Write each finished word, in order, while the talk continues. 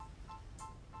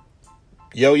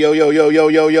Yo, yo, yo, yo, yo,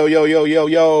 yo, yo, yo, yo, yo,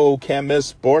 yo. Can't Miss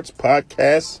Sports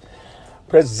Podcast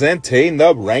presenting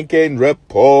the ranking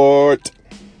report.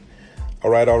 All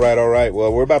right.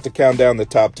 Well, we're about to count down the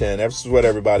top 10. This is what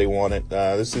everybody wanted.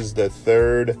 This is the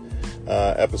third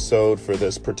episode for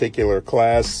this particular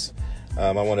class.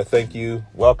 I want to thank you.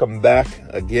 Welcome back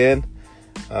again.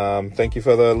 Thank you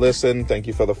for the listen. Thank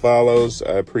you for the follows.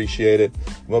 I appreciate it.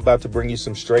 I'm about to bring you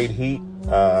some straight heat.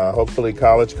 Hopefully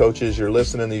college coaches, you're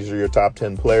listening. These are your top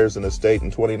 10 players in the state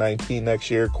in 2019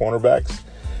 next year, cornerbacks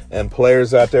and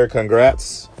players out there.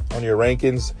 Congrats on your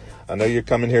rankings. I know you're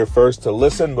coming here first to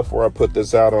listen before I put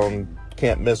this out on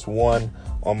Can't Miss One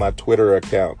on my Twitter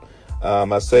account.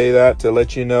 I say that to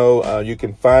let you know you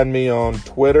can find me on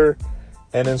Twitter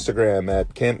and Instagram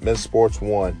at Can't Miss Sports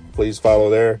 1. Please follow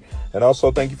there. And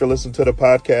also thank you for listening to the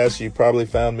podcast. You probably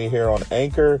found me here on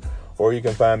Anchor, or you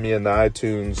can find me in the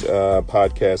iTunes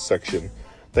podcast section.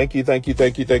 Thank you.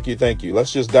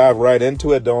 Let's just dive right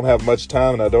into it. Don't have much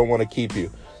time, and I don't want to keep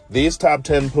you. These top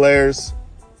 10 players,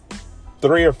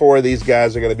 3 or 4 of these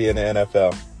guys are going to be in the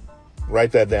NFL.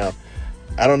 Write that down.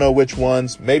 I don't know which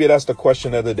ones. Maybe that's the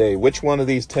question of the day. Which one of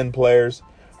these 10 players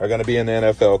are going to be in the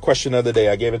NFL? Question of the day.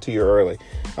 I gave it to you early.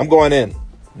 I'm going in.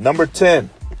 Number 10,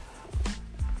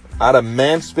 out of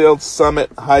Mansfield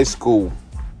Summit High School,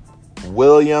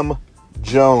 William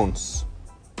Jones.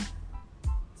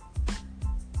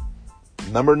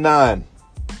 Number 9,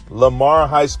 Lamar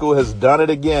High School has done it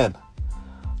again.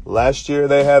 Last year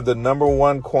they had the number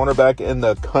 1 cornerback in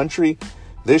the country.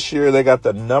 This year they got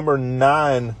the number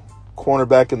 9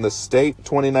 cornerback in the state,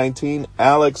 2019,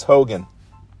 Alex Hogan.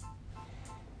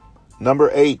 Number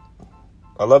 8,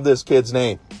 I love this kid's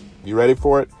name. You ready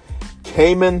for it?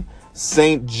 Cayman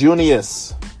St.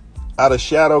 Junius out of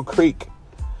Shadow Creek.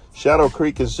 Shadow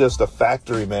Creek is just a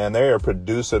factory, man. They are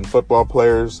producing football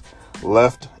players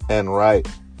left and right.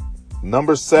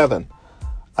 Number 7,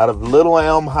 out of Little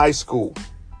Elm High School,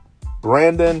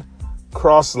 Brandon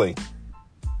Crossley.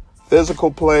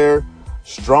 Physical player,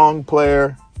 strong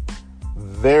player,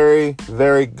 very,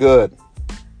 very good.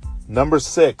 Number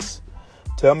 6,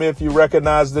 tell me if you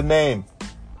recognize the name.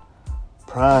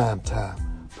 Prime time.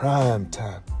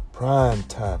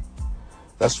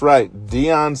 That's right.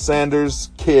 Deion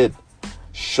Sanders' kid,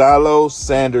 Shiloh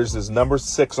Sanders, is number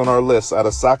 6 on our list out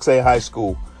of Soxay High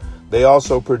School. They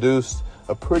also produced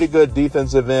a pretty good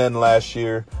defensive end last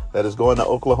year that is going to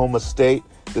Oklahoma State.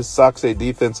 This Soxay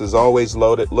defense is always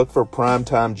loaded. Look for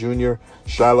primetime junior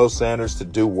Shiloh Sanders to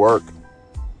do work.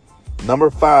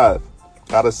 Number 5,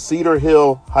 out of Cedar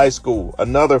Hill High School,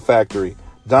 another factory,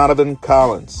 Donovan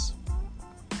Collins.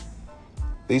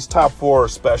 These top 4 are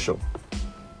special.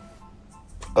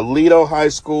 Aledo High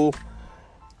School,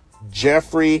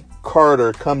 Jeffrey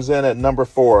Carter comes in at number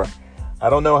 4. I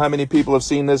don't know how many people have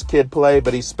seen this kid play,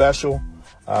 but he's special.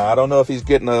 I don't know if he's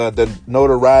getting the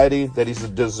notoriety that he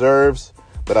deserves,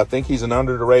 but I think he's an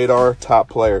under-the-radar top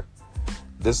player.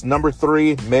 This number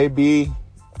 3 may be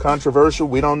controversial.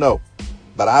 We don't know,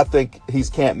 but I think he's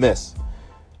can't miss.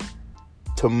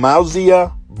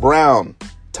 Tamuzia Brown,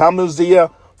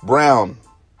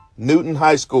 Newton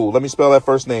High School. Let me spell that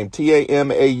first name.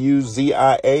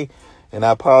 Tamauzia. And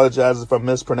I apologize if I'm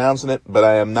mispronouncing it, but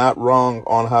I am not wrong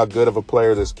on how good of a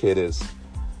player this kid is.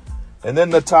 And then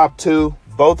the top 2,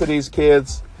 both of these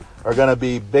kids are going to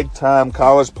be big-time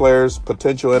college players,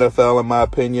 potential NFL in my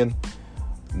opinion.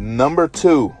 Number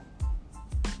 2,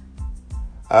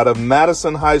 out of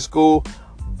Madison High School,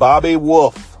 Bobby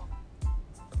Wolf.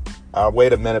 I'll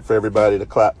wait a minute for everybody to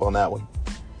clap on that one.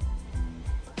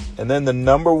 And then the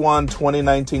number 1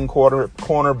 2019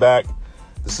 cornerback.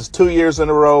 This is 2 years in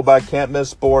a row by Can't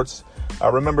Miss Sports. I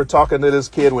remember talking to this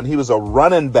kid when he was a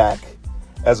running back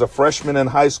as a freshman in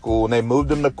high school, and they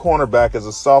moved him to cornerback as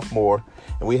a sophomore.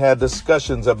 And we had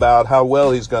discussions about how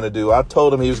well he's going to do. I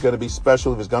told him he was going to be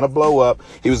special. He was going to blow up.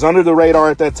 He was under the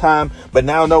radar at that time, but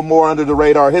now no more under the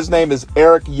radar. His name is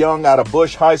Eric Young out of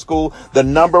Bush High School, the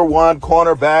number 1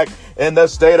 cornerback in the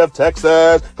state of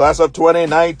Texas, class of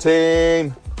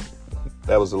 2019.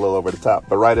 That was a little over the top,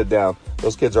 but write it down.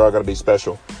 Those kids are all going to be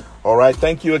special. All right.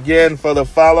 Thank you again for the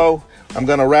follow. I'm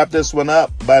going to wrap this one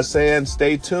up by saying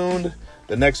stay tuned.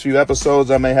 The next few episodes,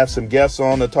 I may have some guests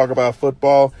on to talk about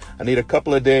football. I need a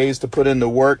couple of days to put in the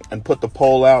work and put the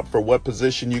poll out for what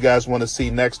position you guys want to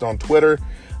see next on Twitter.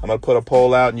 I'm going to put a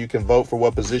poll out and you can vote for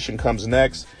what position comes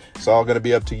next. It's all going to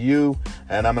be up to you.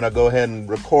 And I'm going to go ahead and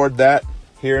record that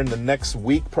here in the next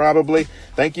week probably.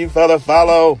 Thank you for the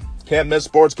follow. Can't miss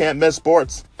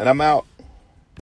sports. And I'm out.